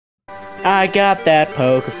I got that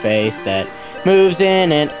poker face that moves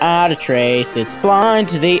in and out of trace. It's blind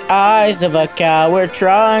to the eyes of a coward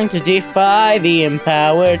trying to defy the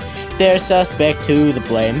empowered. They're suspect to the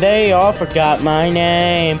blame. They all forgot my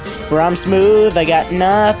name. For I'm smooth, I got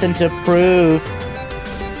nothing to prove.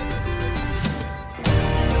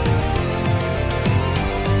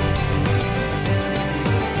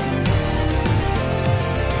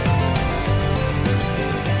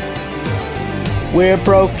 We're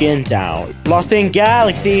broken down, lost in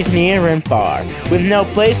galaxies near and far, with no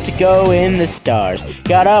place to go in the stars.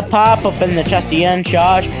 Gotta pop up in the chassis and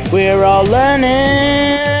charge. We're all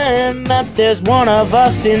learning that there's one of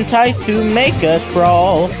us enticed to make us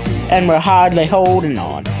crawl, and we're hardly holding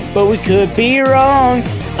on, but we could be wrong.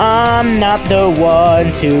 I'm not the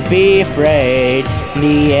one to be afraid. In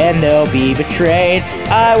the end they'll be betrayed.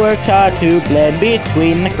 I worked hard to blend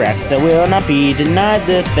between the cracks. I will not be denied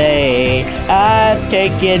the fate. I've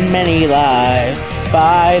taken many lives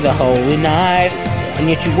by the holy knife, and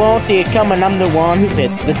yet you won't see it coming. I'm the one who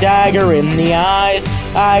puts the dagger in the eyes.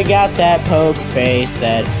 I got that poker face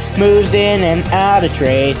that moves in and out of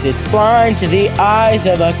trace. It's blind to the eyes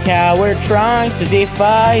of a coward trying to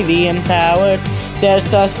defy the empowered. They're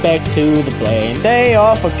suspect to the blame. They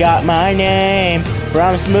all forgot my name. For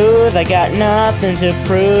I'm smooth, I got nothing to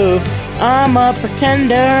prove. I'm a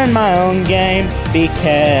pretender in my own game. Be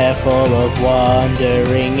careful of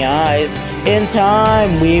wandering eyes. In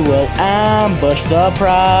time we will ambush the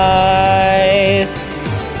prize.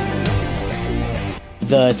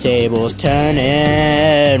 The table's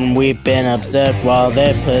turning. We've been observed while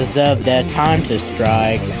they preserve their time to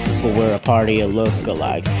strike. But we're a party of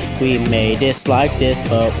lookalikes. We may dislike this,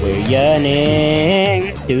 but we're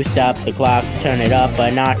yearning to stop the clock, turn it up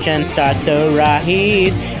a notch and start the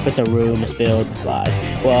rise. But the room is filled with lies.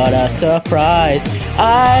 What a surprise.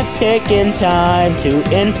 I've taken time to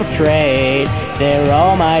infiltrate. They're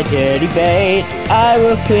all my dirty bait. I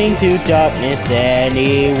will cling to darkness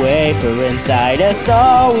anyway, for inside us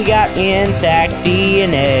all we got intact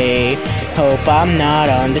DNA. Hope I'm not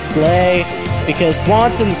on display, because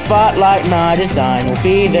once in the spotlight my design will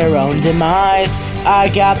be their own demise. I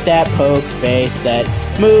got that poker face that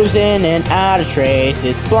moves in and out of trace.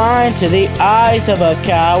 It's blind to the eyes of a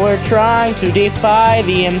coward trying to defy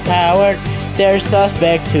the empowered. They're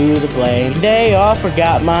suspect to the blame. They all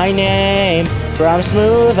forgot my name. For I'm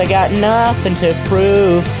smooth, I got nothing to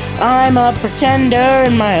prove. I'm a pretender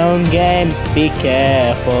in my own game. Be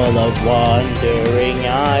careful of wandering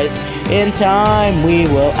eyes. In time we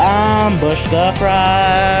will ambush the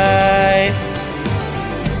prize.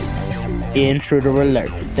 Intruder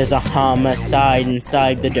alert, there's a homicide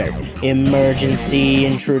inside the dirt. Emergency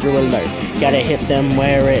intruder alert, gotta hit them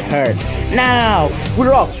where it hurts. Now,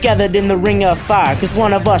 we're all gathered in the ring of fire, cause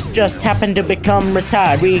one of us just happened to become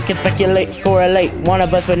retired. We can speculate, correlate, one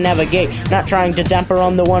of us would navigate, not trying to damper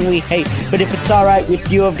on the one we hate. But if it's alright with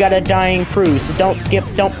you, I've got a dying crew, so don't skip,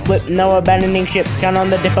 don't flip, no abandoning ship. Count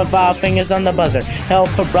on the dip of our fingers on the buzzer.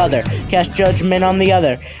 Help a brother, cast judgment on the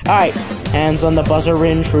other. Alright, hands on the buzzer,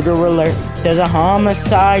 intruder alert. There's a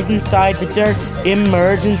homicide inside the dirt.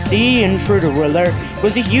 Emergency intruder alert.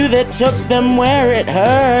 Was it you that took them where it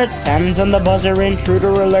hurts? Hands on the buzzer, intruder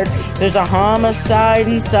alert. There's a homicide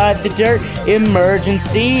inside the dirt.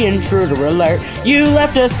 Emergency intruder alert. You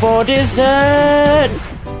left us for dessert.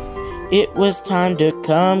 It was time to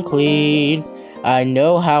come clean. I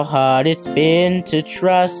know how hard it's been to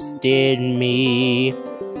trust in me.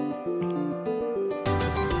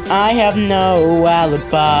 I have no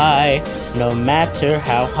alibi, no matter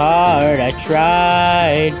how hard I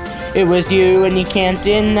tried. It was you and you can't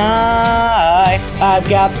deny. I've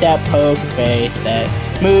got that poker face that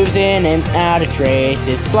moves in and out of trace.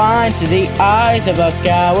 It's blind to the eyes of a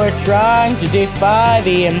coward trying to defy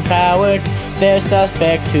the empowered. They're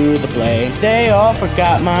suspect to the blame. They all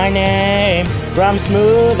forgot my name. For I'm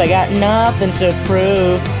smooth, I got nothing to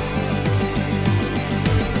prove.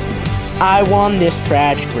 I won this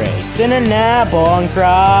tragic race in an airborne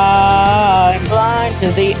crime. Blind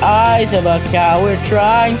to the eyes of a coward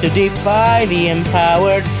trying to defy the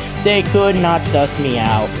empowered. They could not suss me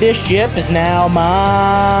out. This ship is now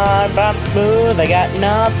mine. I'm smooth, I got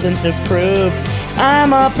nothing to prove.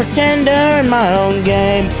 I'm a pretender in my own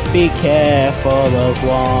game. Be careful of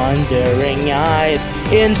wandering eyes.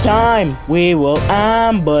 In time, we will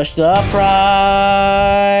ambush the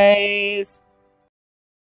prize.